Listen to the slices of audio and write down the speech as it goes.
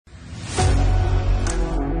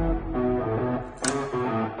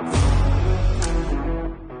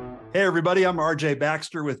Hey, everybody, I'm RJ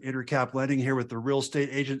Baxter with Intercap Lending here with the Real Estate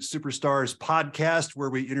Agent Superstars podcast, where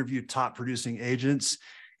we interview top producing agents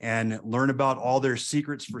and learn about all their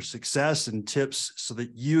secrets for success and tips so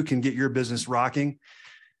that you can get your business rocking.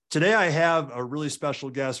 Today, I have a really special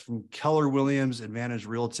guest from Keller Williams Advantage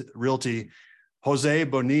Realty, Jose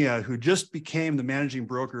Bonilla, who just became the managing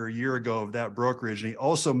broker a year ago of that brokerage. And he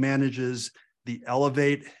also manages the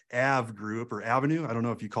Elevate Ave Group, or Avenue. I don't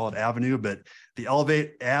know if you call it Avenue, but the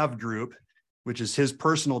Elevate Ave Group, which is his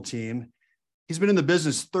personal team. He's been in the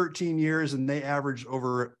business 13 years and they average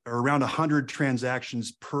over around 100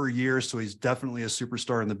 transactions per year. So he's definitely a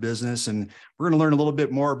superstar in the business. And we're going to learn a little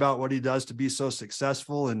bit more about what he does to be so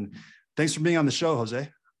successful. And thanks for being on the show, Jose.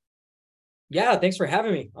 Yeah, thanks for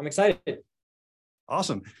having me. I'm excited.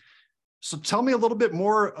 Awesome. So tell me a little bit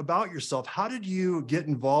more about yourself. How did you get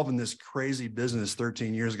involved in this crazy business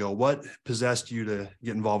 13 years ago? What possessed you to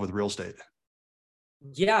get involved with real estate?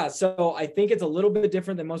 Yeah, so I think it's a little bit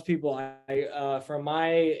different than most people. From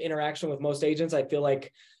my interaction with most agents, I feel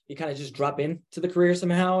like you kind of just drop into the career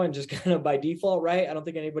somehow and just kind of by default, right? I don't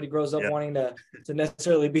think anybody grows up wanting to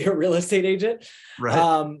necessarily be a real estate agent.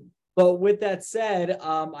 Right. But with that said,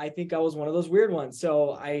 I think I was one of those weird ones.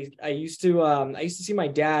 So I used to see my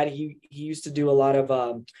dad. He used to do a lot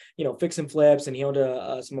of fix and flips, and he owned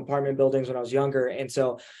some apartment buildings when I was younger. And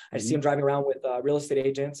so I see him driving around with real estate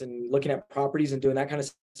agents and looking at properties and doing that kind of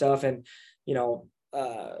stuff. And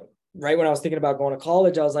right when I was thinking about going to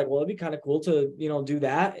college, I was like, well, it'd be kind of cool to do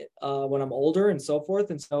that when I'm older and so forth.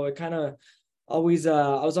 And so it kind of always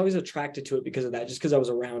I was always attracted to it because of that, just because I was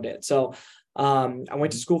around it. So I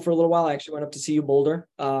went to school for a little while. I actually went up to CU Boulder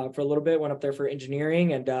for a little bit, went up there for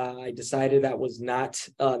engineering, and I decided that was not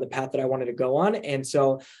the path that I wanted to go on. And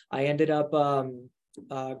so I ended up going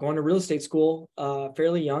to real estate school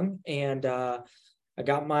fairly young, and I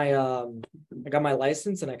got my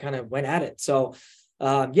license, and I kind of went at it. So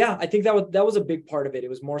I think that was a big part of it. It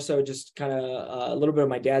was more so just kind of a little bit of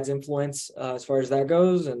my dad's influence as far as that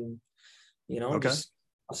goes, and just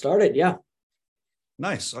started. Yeah.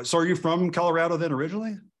 Nice. So are you from Colorado then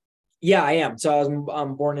originally? Yeah, I am. So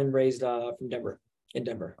I'm born and raised from Denver, in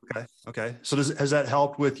Denver. Okay. So has that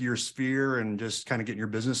helped with your sphere and just kind of getting your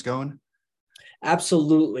business going?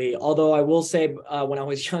 Absolutely. Although I will say when I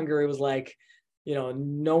was younger, it was like,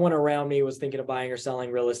 no one around me was thinking of buying or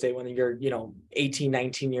selling real estate when you're, 18,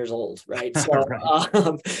 19 years old. Right. So,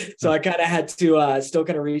 Right. So I kind of had to still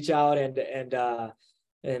kind of reach out and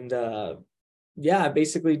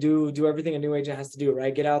basically do everything a new agent has to do,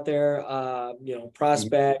 right? Get out there,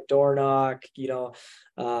 prospect, door knock, I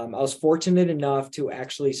was fortunate enough to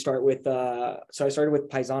actually start with, so I started with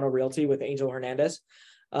Paisano Realty with Angel Hernandez.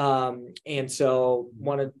 And so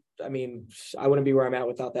I wouldn't be where I'm at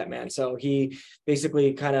without that man. So he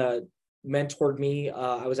basically kind of mentored me.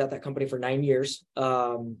 I was at that company for 9 years,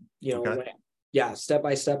 step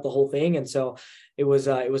by step, the whole thing. And so it was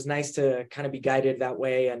nice to kind of be guided that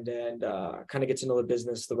way and kind of get to know the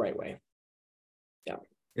business the right way. Yeah.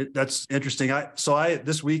 That's interesting.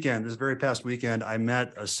 This very past weekend, I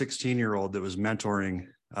met a 16-year-old that was mentoring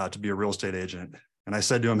to be a real estate agent. And I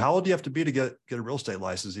said to him, how old do you have to be to get a real estate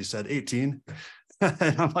license? He said, 18.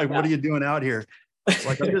 And I'm like, what are you doing out here? It's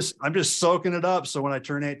like, I'm just soaking it up. So when I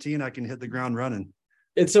turn 18, I can hit the ground running.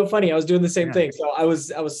 It's so funny. I was doing the same thing. So I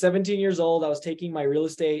was 17 years old. I was taking my real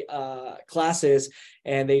estate classes,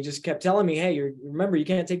 and they just kept telling me, hey, remember, you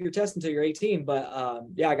can't take your test until you're 18. But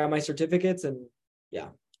I got my certificates, and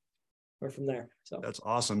went from there. So that's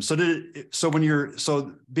awesome. So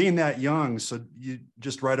being that young, so you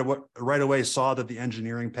just right away saw that the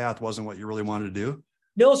engineering path wasn't what you really wanted to do?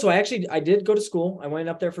 No, so I did go to school. I went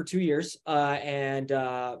up there for 2 years and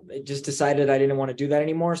just decided I didn't want to do that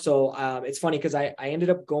anymore. So it's funny because I ended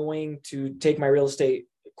up going to take my real estate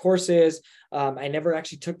courses. I never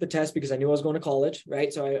actually took the test because I knew I was going to college,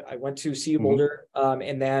 right? So I went to CU Boulder.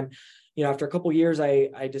 And then, after a couple of years,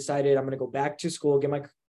 I decided I'm going to go back to school, get my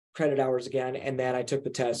credit hours again. And then I took the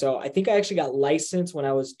test. So I think I actually got licensed when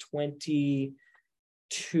I was 22.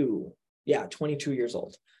 Yeah, 22 years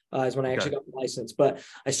old. Is when I actually got my license. But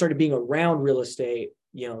I started being around real estate,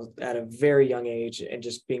 at a very young age and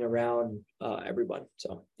just being around everyone.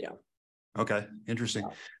 So, yeah. Okay. Interesting.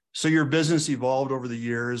 So your business evolved over the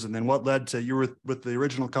years, and then what led to, you were with the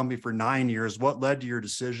original company for 9 years. What led to your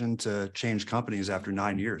decision to change companies after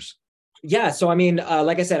 9 years? Yeah. So,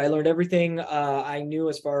 like I said, I learned everything I knew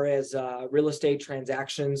as far as real estate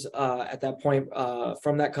transactions at that point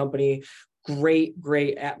from that company. Great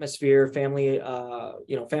atmosphere, family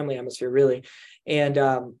atmosphere, really. And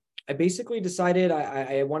I basically decided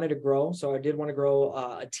I wanted to grow. So I did want to grow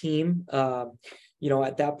a team.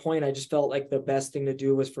 at that point, I just felt like the best thing to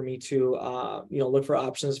do was for me to, look for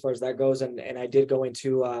options as far as that goes. And I did go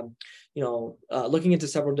into, looking into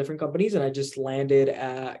several different companies, and I just landed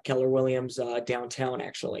at Keller Williams downtown,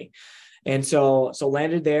 actually. And so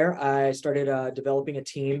landed there. I started developing a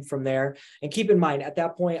team from there. And keep in mind, at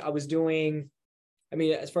that point, I was doing,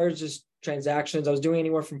 as far as just transactions, I was doing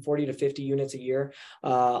anywhere from 40 to 50 units a year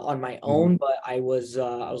on my own, but I was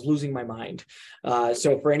losing my mind.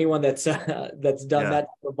 So for anyone that's done that type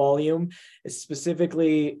of volume,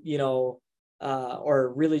 specifically,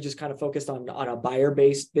 or really just kind of focused on a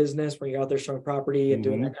buyer-based business where you're out there showing property and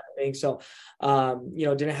doing that kind of thing. So,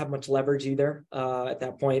 didn't have much leverage either at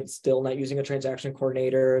that point, still not using a transaction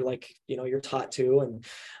coordinator like, you're taught to, and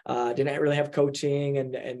didn't really have coaching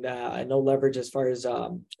and no leverage as far as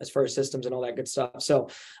systems and all that good stuff. So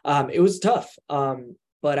it was tough.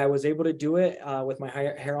 But I was able to do it with my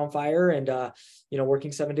hair on fire and,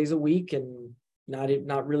 working 7 days a week and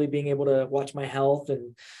not really being able to watch my health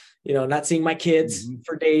and, not seeing my kids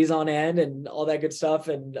for days on end and all that good stuff.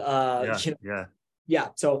 And,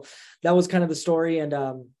 so that was kind of the story. And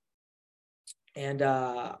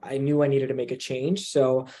I knew I needed to make a change.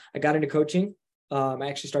 So I got into coaching. I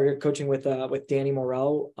actually started coaching with Danny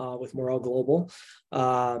Morel, with Morel Global.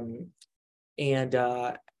 And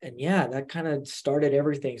yeah, that kind of started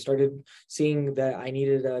everything. Started seeing that I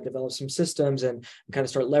needed to develop some systems and kind of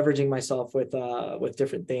start leveraging myself with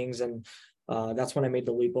different things. And that's when I made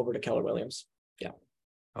the leap over to Keller Williams. Yeah.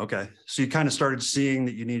 Okay. So you kind of started seeing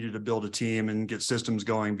that you needed to build a team and get systems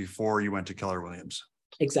going before you went to Keller Williams.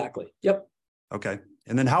 Exactly. Yep. Okay.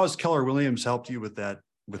 And then how has Keller Williams helped you with that,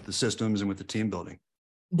 with the systems and with the team building?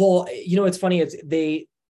 Well, it's funny.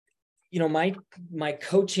 My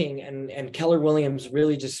coaching and Keller Williams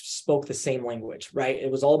really just spoke the same language, right?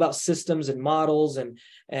 It was all about systems and models and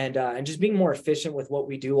just being more efficient with what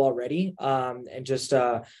we do already. And just,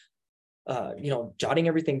 jotting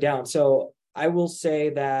everything down. So I will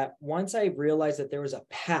say that once I realized that there was a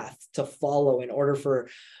path to follow in order for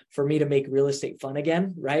me to make real estate fun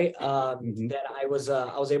again, right? That I was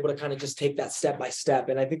able to kind of just take that step by step.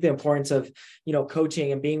 And I think the importance of,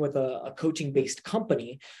 coaching and being with a coaching based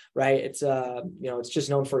company, right? It's, it's just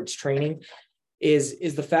known for its training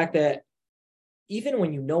is the fact that even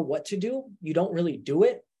when you know what to do, you don't really do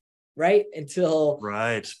it. Right. Until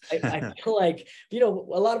I feel like, a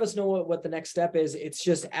lot of us know what the next step is. It's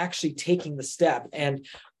just actually taking the step. And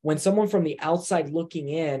when someone from the outside looking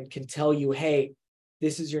in can tell you, hey,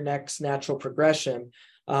 this is your next natural progression.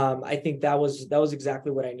 I think that was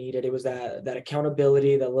exactly what I needed. It was that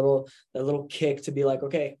accountability, that little kick to be like,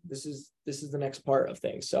 okay, this is the next part of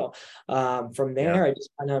things. So from there, I just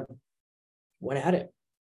kind of went at it.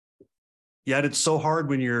 Yeah. And it's so hard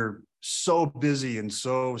when you're so busy and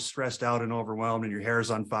so stressed out and overwhelmed and your hair's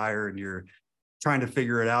on fire and you're trying to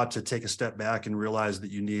figure it out, to take a step back and realize that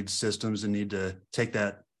you need systems and need to take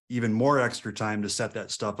that even more extra time to set that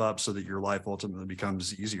stuff up so that your life ultimately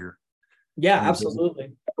becomes easier. Yeah,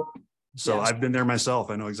 absolutely. So I've been there myself.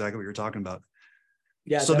 I know exactly what you're talking about.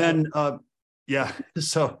 Yeah. So definitely. Then,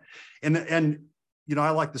 so, and, I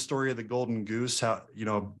like the story of the golden goose, how,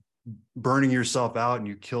 burning yourself out and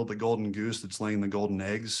you kill the golden goose that's laying the golden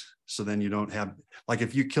eggs. So then you don't have, like,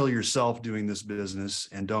 if you kill yourself doing this business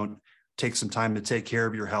and don't take some time to take care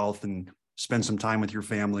of your health and spend some time with your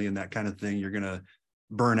family and that kind of thing, you're going to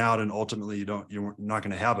burn out. And ultimately you're not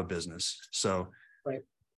going to have a business. So right.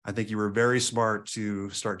 I think you were very smart to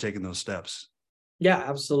start taking those steps. Yeah,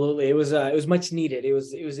 absolutely. It was much needed. It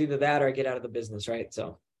was either that or I get out of the business. Right.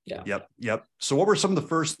 So yeah. Yep. So what were some of the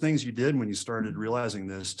first things you did when you started realizing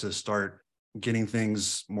this, to start getting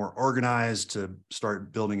things more organized, to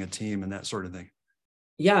start building a team and that sort of thing?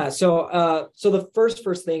 Yeah. So the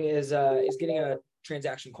first thing is getting a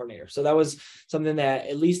transaction coordinator. So that was something that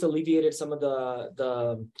at least alleviated some of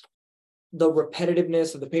the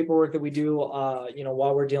repetitiveness of the paperwork that we do,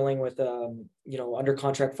 while we're dealing with, under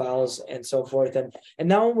contract files and so forth.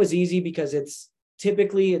 And that one was easy because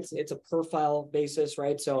typically it's a per file basis,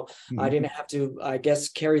 right? So I didn't have to, I guess,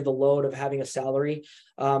 carry the load of having a salary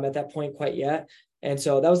at that point quite yet. And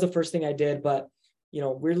so that was the first thing I did. But,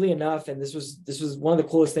 weirdly enough, and this was one of the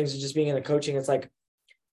coolest things of just being in the coaching. It's like,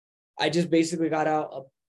 I just basically got out a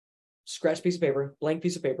scratch piece of paper, blank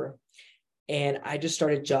piece of paper. And I just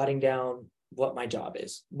started jotting down what my job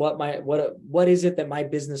is, what is it that my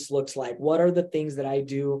business looks like? What are the things that I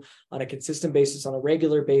do on a consistent basis, on a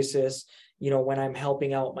regular basis, when I'm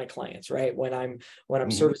helping out my clients, right? When I'm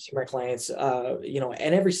servicing my clients, and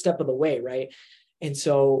every step of the way. Right. And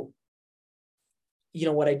so,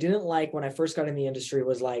 what I didn't like when I first got in the industry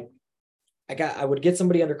was like, I would get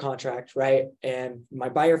somebody under contract, right? And my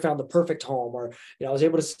buyer found the perfect home, or, I was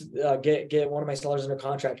able to get one of my sellers under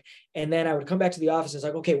contract. And then I would come back to the office and it's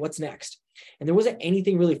like, okay, what's next? And there wasn't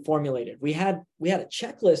anything really formulated. We had a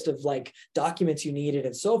checklist of like documents you needed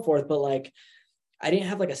and so forth, but like, I didn't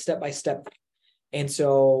have like a step-by-step. And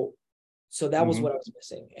so that was what I was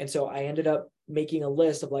missing. And so I ended up making a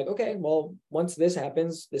list of like, okay, well, once this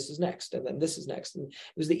happens, this is next. And then this is next. And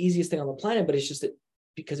it was the easiest thing on the planet, but it's just that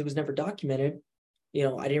because it was never documented,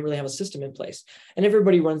 I didn't really have a system in place, and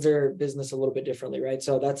everybody runs their business a little bit differently. Right.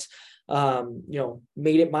 So that's,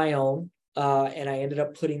 made it my own. And I ended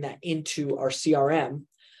up putting that into our CRM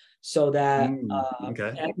so that, okay.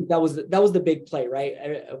 and I think that was the big play, right?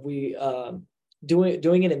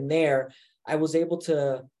 Doing it in there, I was able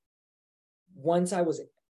to, once I was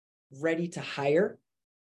ready to hire,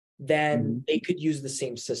 then they could use the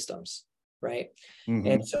same systems, right?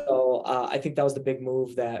 And so I think that was the big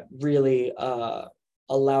move that really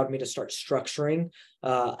allowed me to start structuring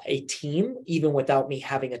a team, even without me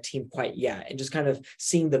having a team quite yet, and just kind of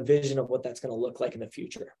seeing the vision of what that's going to look like in the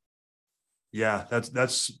future. Yeah,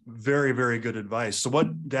 that's very, very good advice. So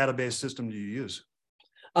what database system do you use?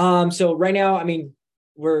 So right now, I mean,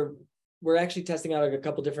 we're actually testing out a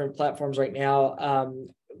couple different platforms right now.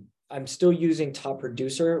 I'm still using Top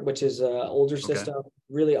Producer, which is an older system,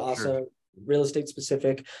 really awesome, real estate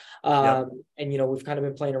specific. And, we've kind of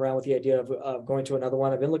been playing around with the idea of going to another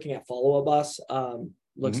one. I've been looking at Follow Up Boss.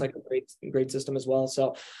 Looks like a great system as well.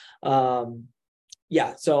 So,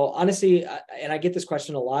 so honestly, and I get this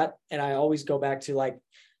question a lot, and I always go back to like,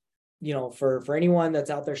 for anyone that's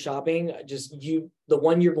out there shopping, just the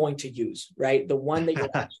one you're going to use, right? The one that you're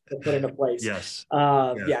actually going to put into place. Yes.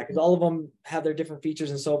 Because all of them have their different features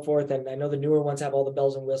and so forth. And I know the newer ones have all the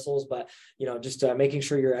bells and whistles, but, just making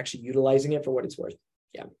sure you're actually utilizing it for what it's worth.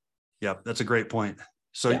 Yeah. Yeah. That's a great point.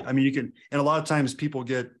 So, I mean, and a lot of times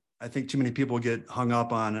I think too many people get hung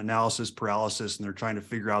up on analysis paralysis, and they're trying to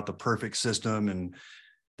figure out the perfect system, and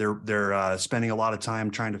they're spending a lot of time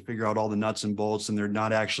trying to figure out all the nuts and bolts, and they're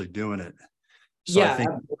not actually doing it. So I think,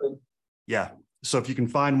 absolutely. So if you can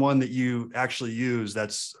find one that you actually use,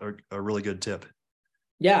 that's a really good tip.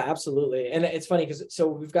 Yeah, absolutely. And it's funny because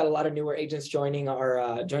we've got a lot of newer agents joining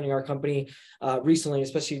our company recently,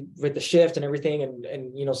 especially with the shift and everything,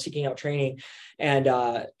 and seeking out training. And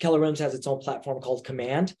Keller Williams has its own platform called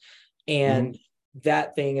Command, and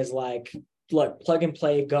that thing is like, look, plug and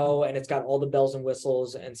play, go, and it's got all the bells and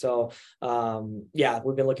whistles. And so,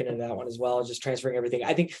 we've been looking into that one as well, just transferring everything.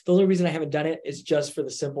 I think the only reason I haven't done it is just for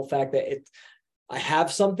the simple fact that I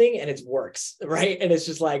have something and it works, right? And it's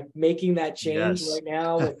just like making that change right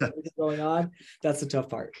now with everything going on. That's the tough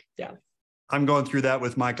part. Yeah. I'm going through that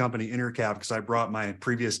with my company, Intercap, because I brought my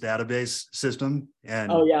previous database system,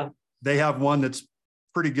 and they have one that's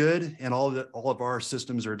pretty good, and all of our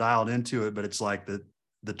systems are dialed into it, but it's like the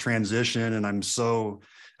transition, and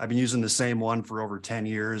I've been using the same one for over 10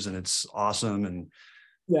 years, and it's awesome. And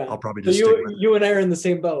I'll probably just stick with it. You and I are in the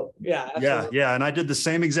same boat. Yeah. Absolutely. Yeah. And I did the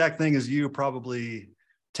same exact thing as you probably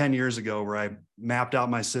 10 years ago, where I mapped out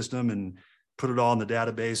my system and put it all in the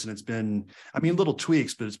database. And it's been, little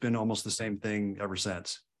tweaks, but it's been almost the same thing ever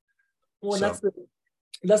since. Well, that's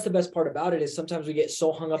the best part about it, is sometimes we get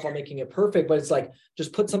so hung up on making it perfect, but it's like,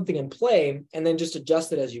 just put something in play and then just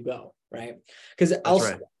adjust it as you go. Right. Because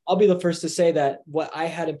I'll be the first to say that what I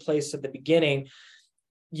had in place at the beginning,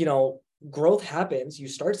 growth happens, you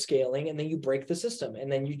start scaling, and then you break the system,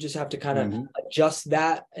 and then you just have to kind of adjust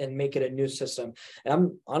that and make it a new system. And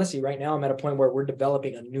I'm honestly, right now, I'm at a point where we're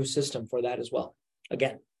developing a new system for that as well.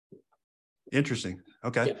 Again. Interesting.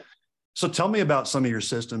 Okay. Yeah. So tell me about some of your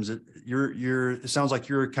systems. It sounds like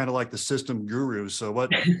you're kind of like the system guru. So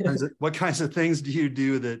what kinds of things do you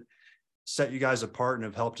do that set you guys apart and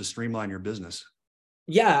have helped to streamline your business?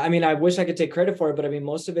 Yeah, I wish I could take credit for it, but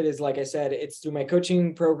most of it is, like I said, it's through my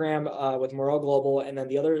coaching program with Morale Global, and then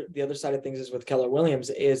the other side of things is with Keller Williams.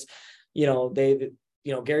 Is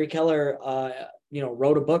Gary Keller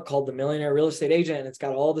wrote a book called The Millionaire Real Estate Agent, and it's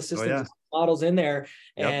got all the systems and models in there.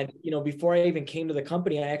 And before I even came to the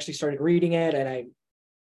company, I actually started reading it, and I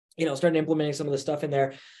started implementing some of the stuff in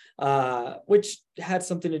there, which had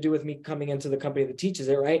something to do with me coming into the company that teaches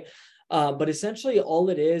it, right? But essentially, all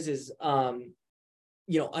it is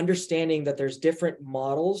understanding that there's different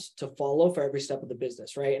models to follow for every step of the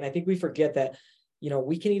business, right? And I think we forget that,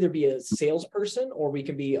 we can either be a salesperson or we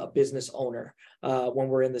can be a business owner when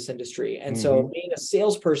we're in this industry. And so being a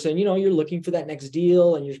salesperson, you're looking for that next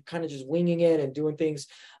deal, and you're kind of just winging it and doing things,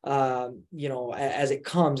 as it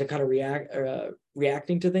comes, and kind of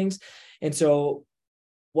reacting to things. And so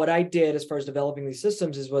what I did as far as developing these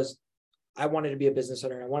systems was I wanted to be a business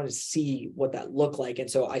owner and I wanted to see what that looked like. And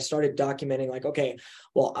so I started documenting like, okay,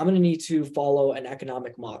 well, I'm going to need to follow an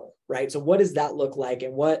economic model, right? So what does that look like?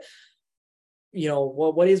 And what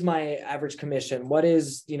is my average commission? What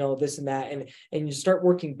is, this and that? And you start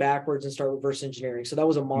working backwards and start reverse engineering. So that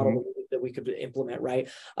was a model that we could implement, right?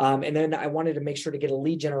 And then I wanted to make sure to get a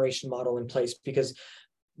lead generation model in place, because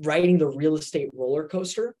riding the real estate roller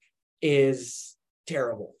coaster is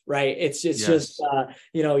terrible, right? It's just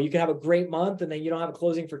you can have a great month and then you don't have a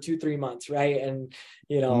closing for 2-3 months, right? And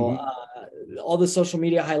all the social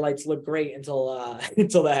media highlights look great until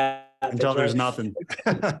that happens, until there's right? nothing.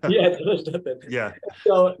 There's nothing. Yeah.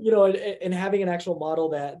 So and having an actual model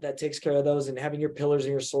that takes care of those, and having your pillars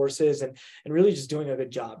and your sources, and really just doing a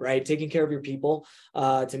good job, right? Taking care of your people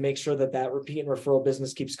to make sure that repeat and referral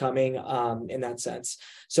business keeps coming in that sense.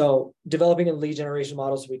 So developing a lead generation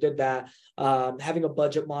model, so we did that. Having a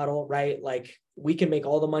budget model, right? Like, we can make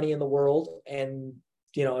all the money in the world, and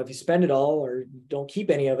if you spend it all or don't keep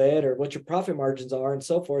any of it, or what your profit margins are and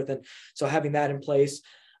so forth. And so having that in place.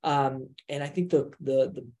 And I think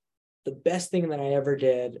the best thing that I ever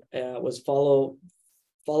did was follow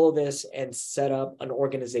this and set up an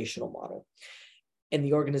organizational model. And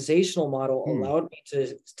the organizational model allowed me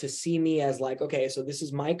to see me as like, okay, so this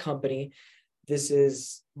is my company. This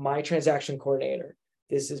is my transaction coordinator.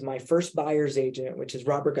 This is my first buyer's agent, which is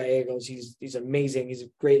Robert Gallegos. He's amazing. He's a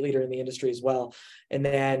great leader in the industry as well. And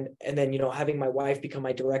then having my wife become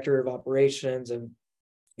my director of operations, and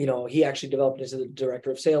he actually developed into the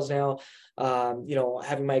director of sales now.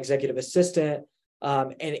 Having my executive assistant,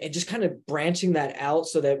 and just kind of branching that out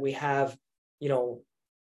so that we have,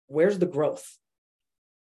 where's the growth,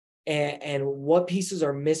 and what pieces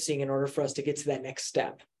are missing in order for us to get to that next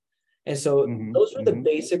step. And so those were the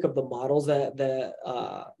basic of the models that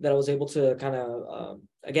I was able to kind of,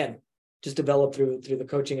 again, just develop through the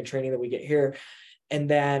coaching and training that we get here. And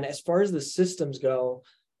then as far as the systems go,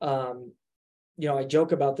 I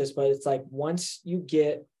joke about this, but it's like, once you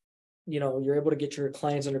get, you're able to get your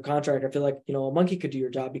clients under contract, I feel like, a monkey could do your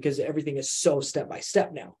job, because everything is so step by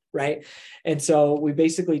step now. Right. And so we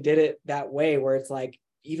basically did it that way, where it's like,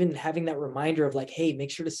 even having that reminder of like, hey,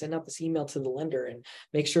 make sure to send out this email to the lender, and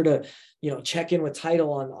make sure to, check in with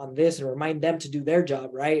title on this, and remind them to do their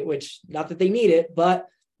job. Right. Which, not that they need it, but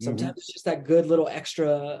sometimes it's just that good little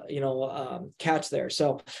extra, catch there.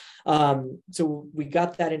 So we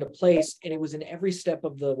got that into place, and it was in every step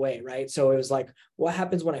of the way, right? So it was like, what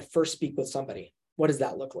happens when I first speak with somebody? What does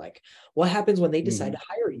that look like? What happens when they decide to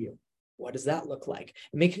hire you? What does that look like?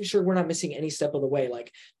 And making sure we're not missing any step of the way.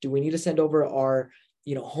 Like, do we need to send over our,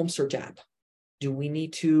 home search app? Do we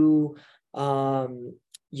need to, order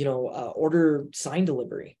sign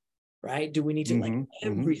delivery, right? Do we need to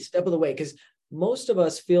every step of the way? Because most of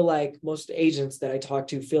us feel like, most agents that I talk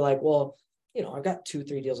to feel like, well, I've got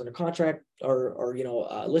 2-3 deals under contract, or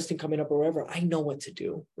listing coming up or whatever. I know what to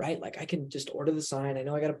do, right? Like, I can just order the sign. I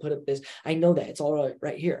know I got to put up this. I know that it's all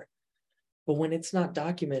right here. But when it's not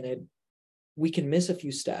documented, we can miss a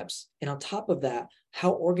few steps. And on top of that,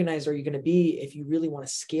 how organized are you going to be if you really want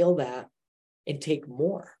to scale that and take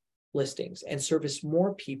more listings and service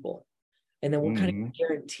more people? And then what kind of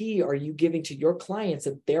guarantee are you giving to your clients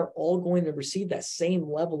that they're all going to receive that same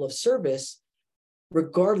level of service,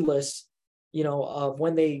 regardless, of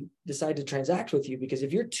when they decide to transact with you? Because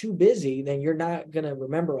if you're too busy, then you're not going to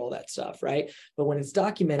remember all that stuff, right? But when it's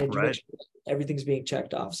documented, you make sure everything's being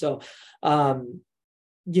checked off. So,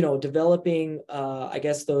 developing, I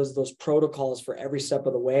guess those protocols for every step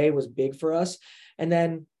of the way was big for us. And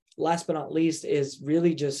then last but not least is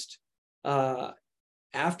really just,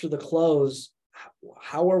 after the close,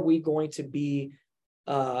 how are we going to be,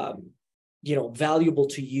 valuable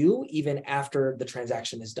to you even after the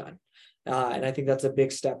transaction is done? And I think that's a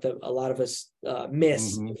big step that a lot of us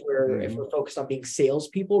miss if we're focused on being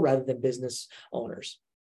salespeople rather than business owners.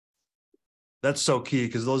 That's so key,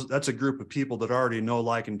 because that's a group of people that already know,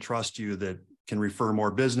 like, and trust you, that can refer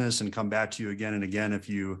more business and come back to you again and again if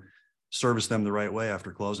you service them the right way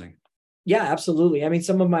after closing. Yeah, absolutely. I mean,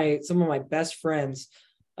 some of my best friends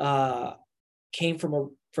came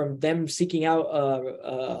from them seeking out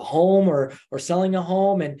a home or selling a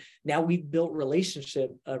home, and now we've built a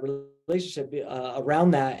relationship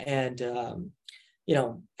around that. And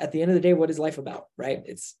at the end of the day, what is life about, right?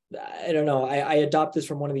 It's, I don't know. I adopt this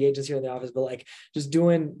from one of the agents here in the office, but like, just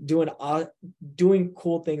doing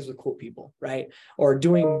cool things with cool people, right? Or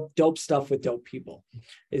doing dope stuff with dope people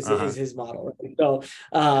is his model. Right? So,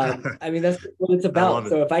 I mean, that's what it's about.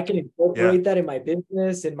 So if I can incorporate that in my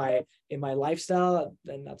business, in my lifestyle,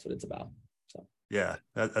 then that's what it's about. So. Yeah,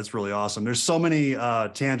 that's really awesome. There's so many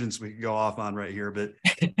tangents we could go off on right here, but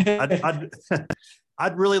I'd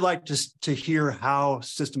I'd really like to hear how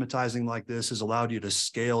systematizing like this has allowed you to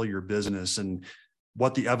scale your business and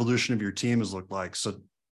what the evolution of your team has looked like. So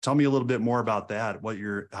tell me a little bit more about that,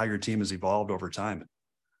 how your team has evolved over time.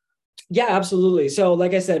 Yeah, absolutely. So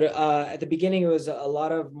like I said, at the beginning, it was a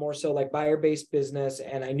lot of more so like buyer-based business.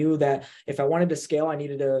 And I knew that if I wanted to scale, I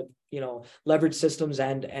needed to, leverage systems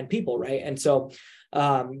and people, right? And so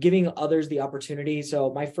giving others the opportunity.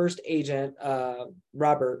 So my first agent,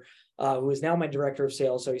 Robert, who is now my director of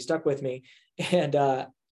sales, so he stuck with me.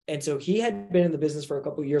 And so he had been in the business for a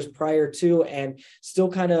couple of years prior to, and still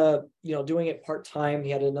kind of, doing it part-time. He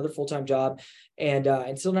had another full-time job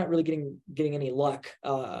and still not really getting any luck,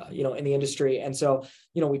 in the industry. And so,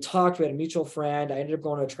 we talked, we had a mutual friend. I ended up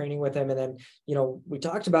going to a training with him. And then, we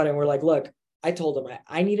talked about it and we're like, look, I told him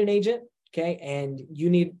I need an agent. Okay. And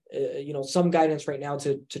you need, some guidance right now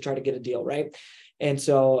to try to get a deal. Right. And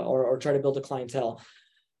so, or try to build a clientele.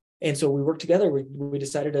 And so we worked together. We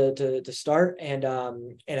decided to start. And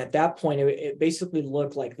at that point, it basically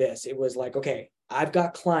looked like this. It was like, okay, I've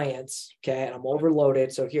got clients, okay, and I'm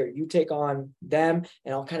overloaded. So here, you take on them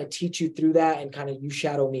and I'll kind of teach you through that and kind of you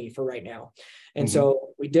shadow me for right now. And so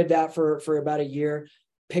we did that for about a year,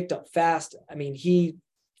 picked up fast. I mean, he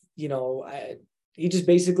just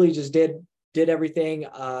basically just did everything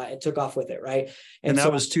and took off with it, right? And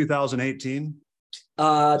that was 2018?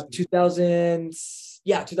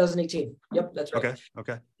 2018. Yep, that's right.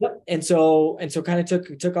 Okay. Yep. And so kind of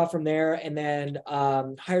took off from there, and then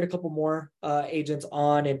hired a couple more agents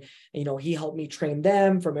on, and he helped me train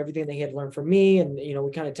them from everything they had learned from me, and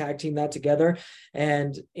we kind of tag team that together.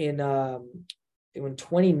 And in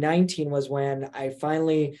 2019 was when I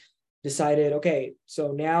finally decided, okay,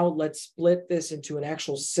 so now let's split this into an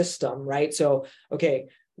actual system, right? So, okay,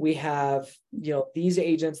 we have, these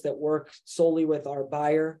agents that work solely with our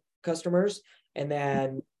buyer customers. And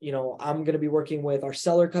then, I'm going to be working with our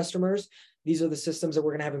seller customers. These are the systems that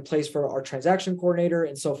we're going to have in place for our transaction coordinator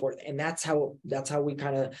and so forth. And that's how we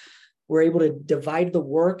kind of were able to divide the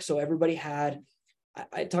work. So everybody had,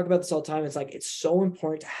 I talk about this all the time. It's like, it's so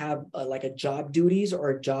important to have like a job duties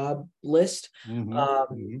or a job list, for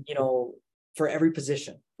every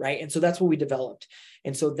position. Right. And so that's what we developed.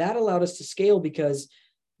 And so that allowed us to scale because,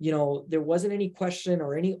 there wasn't any question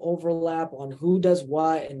or any overlap on who does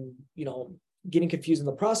what and, getting confused in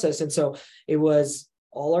the process. And so it was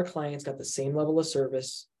all our clients got the same level of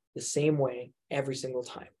service the same way every single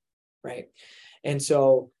time. Right. And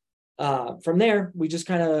so from there, we just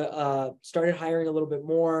kind of started hiring a little bit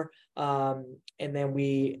more. And then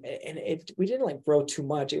we didn't like grow too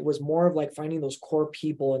much. It was more of like finding those core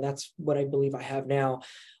people. And that's what I believe I have now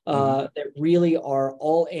that really are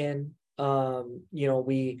all in.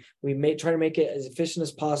 We try to make it as efficient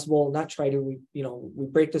as possible, not try to, we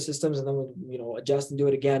break the systems and then we, adjust and do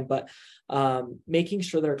it again, but making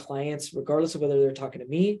sure that our clients, regardless of whether they're talking to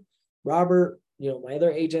me, Robert, my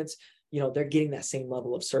other agents, they're getting that same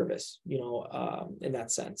level of service, in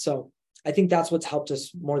that sense. So I think that's what's helped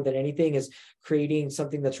us more than anything is creating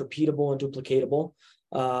something that's repeatable and duplicatable,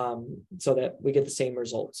 so that we get the same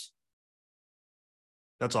results.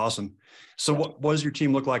 That's awesome. So what does your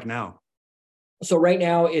team look like now? So right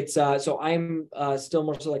now it's, so I'm still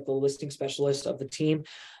more so like the listing specialist of the team.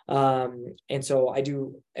 And so I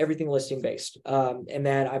do everything listing based. And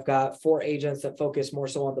then I've got 4 agents that focus more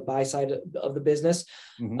so on the buy side of the business.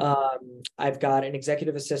 I've got an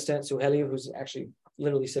executive assistant, Suheli, who's actually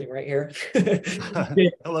literally sitting right here.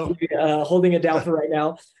 Hello. Holding it down for right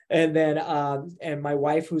now. And then, and my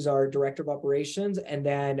wife, who's our director of operations, and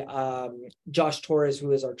then Josh Torres,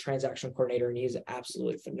 who is our transaction coordinator, and he's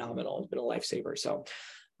absolutely phenomenal. He's been a lifesaver. So,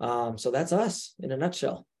 so that's us in a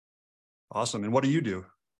nutshell. Awesome. And what do you do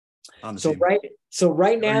on the so team? Right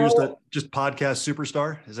now, just podcast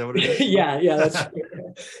superstar. Is that what it is? yeah, that's true.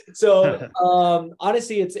 So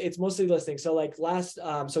honestly, it's mostly listing. So like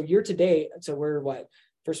so year to date, so we're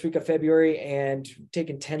first week of February and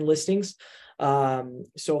taken 10 listings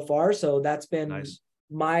so far. So that's been nice.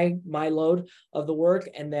 my load of the work.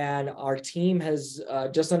 And then our team has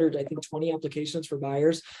just under, I think, 20 applications for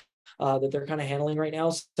buyers that they're kind of handling right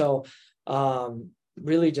now. So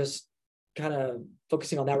really just kind of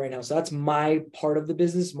focusing on that right now. So that's my part of the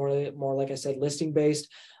business, more like I said, listing based.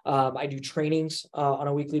 I do trainings on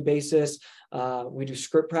a weekly basis. We do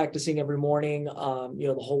script practicing every morning.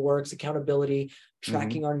 The whole works, accountability,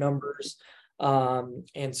 tracking our numbers.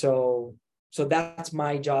 And so that's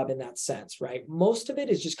my job in that sense, right? Most of it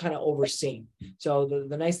is just kind of overseeing. So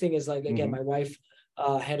the nice thing is, like, again, my wife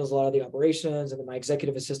handles a lot of the operations, and then my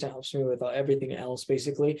executive assistant helps me with everything else,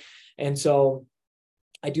 basically. And so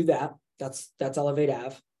I do that. That's Elevate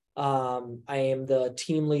Ave. I am the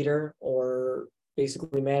team leader, or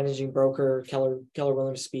basically managing broker, Keller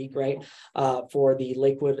Williams speak, right? For the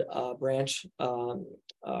Lakewood branch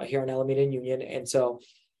here in Alameda and Union. And so,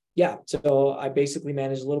 yeah, so I basically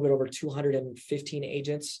manage a little bit over 215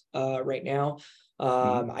 agents right now.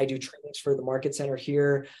 I do trainings for the market center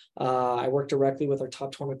here. I work directly with our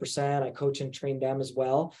top 20%. I coach and train them as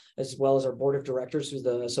well as our board of directors, who's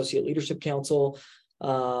the Associate Leadership Council.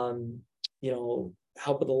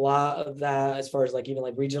 Help with a lot of that, as far as like even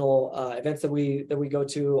like regional events that we go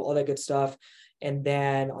to, all that good stuff. And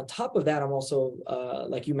then on top of that, I'm also,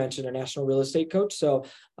 like you mentioned, a national real estate coach. So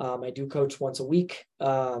I do coach once a week,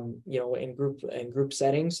 in group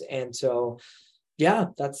settings. And so, yeah,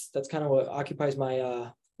 that's kind of what occupies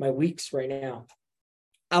my weeks right now.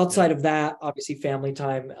 Outside of that, obviously family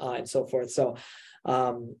time and so forth. So,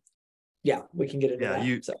 we can get into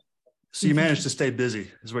that. So you managed to stay busy,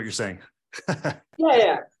 is what you're saying.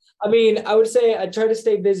 Yeah. I mean, I would say I try to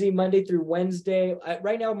stay busy Monday through Wednesday.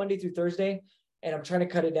 Right now, Monday through Thursday, and I'm trying to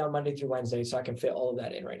cut it down Monday through Wednesday so I can fit all of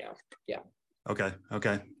that in right now. Yeah.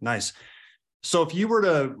 Okay. Nice. So if you were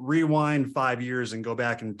to rewind 5 years and go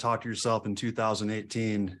back and talk to yourself in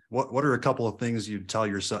 2018, what are a couple of things you'd tell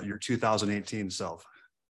yourself, your 2018 self?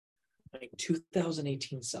 Like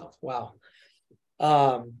 2018 self. Wow.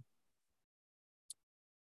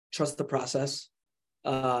 Trust the process.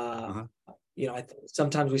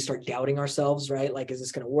 Sometimes we start doubting ourselves, right? Like, is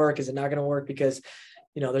this going to work? Is it not going to work? Because,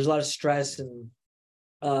 there's a lot of stress and,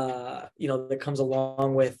 that comes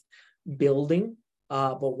along with building.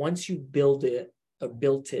 But once you built it,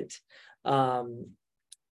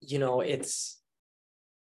 it's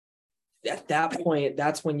at that point,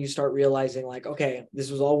 that's when you start realizing like, okay,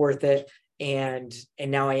 this was all worth it. And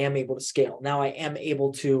now I am able to scale. Now I am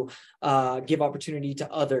able to give opportunity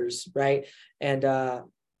to others, right? And I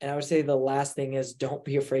would say the last thing is, don't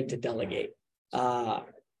be afraid to delegate.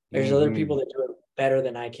 There's other people that do it better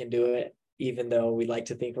than I can do it, even though we like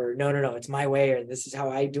to think no, it's my way, or this is how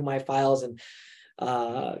I do my files, and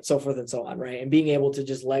so forth and so on, right? And being able to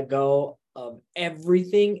just let go of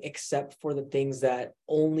everything except for the things that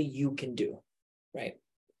only you can do, right?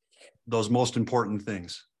 Those most important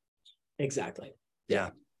things. Exactly. Yeah.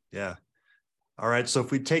 All right. So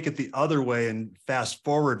if we take it the other way and fast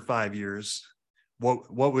forward 5 years,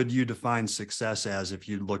 what would you define success as if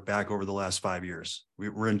you look back over the last 5 years?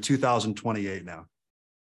 We're in 2028 now.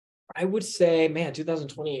 I would say,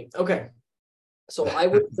 2028. Okay. So I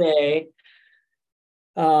would say,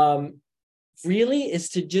 really is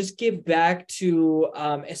to just give back to,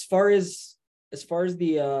 as far as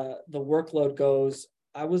the workload goes,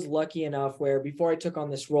 I was lucky enough where before I took on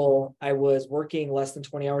this role, I was working less than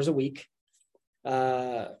 20 hours a week,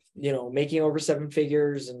 making over 7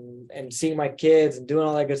 figures and seeing my kids and doing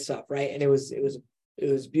all that good stuff. Right. And it was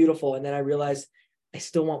beautiful. And then I realized I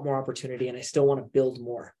still want more opportunity and I still want to build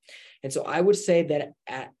more. And so I would say that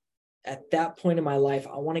at that point in my life,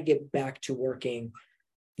 I want to get back to working,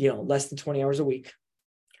 less than 20 hours a week.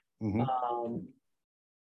 And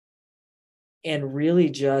really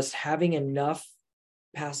just having enough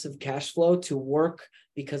passive cash flow to work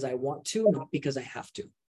because I want to, not because I have to.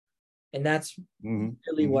 And that's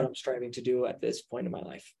really what I'm striving to do at this point in my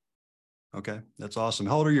life. Okay. That's awesome.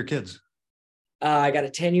 How old are your kids? I got a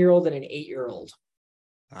 10-year-old and an 8-year-old.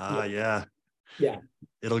 Yeah. Yeah.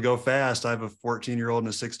 It'll go fast. I have a 14-year-old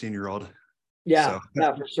and a 16-year-old. Yeah,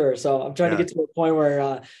 for sure. So I'm trying to get to a point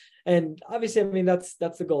where, and obviously, I mean, that's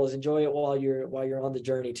the goal, is enjoy it while you're on the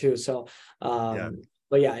journey too. So,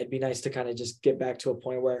 but yeah, it'd be nice to kind of just get back to a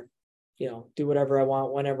point where, do whatever I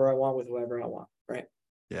want, whenever I want, with whoever I want. Right.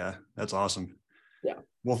 Yeah. That's awesome. Yeah.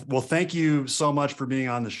 Well, thank you so much for being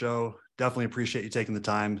on the show. Definitely appreciate you taking the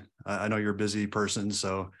time. I know you're a busy person,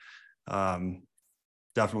 so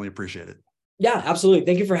definitely appreciate it. Yeah, absolutely.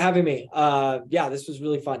 Thank you for having me. This was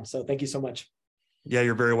really fun. So thank you so much. Yeah,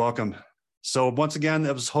 you're very welcome. So once again,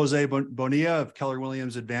 that was Jose Bonilla of Keller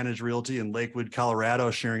Williams Advantage Realty in Lakewood,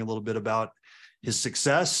 Colorado, sharing a little bit about his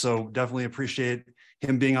success. So definitely appreciate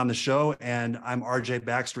him being on the show. And I'm RJ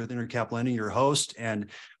Baxter with Intercap Lending, your host. And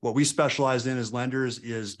what we specialize in as lenders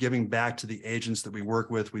is giving back to the agents that we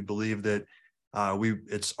work with. We believe that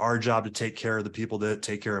it's our job to take care of the people that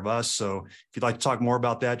take care of us. So if you'd like to talk more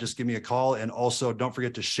about that, just give me a call. And also don't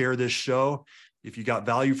forget to share this show. If you got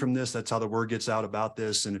value from this, that's how the word gets out about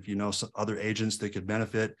this. And if you know some other agents that could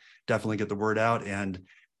benefit, definitely get the word out. And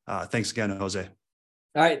thanks again, Jose.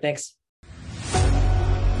 All right. Thanks.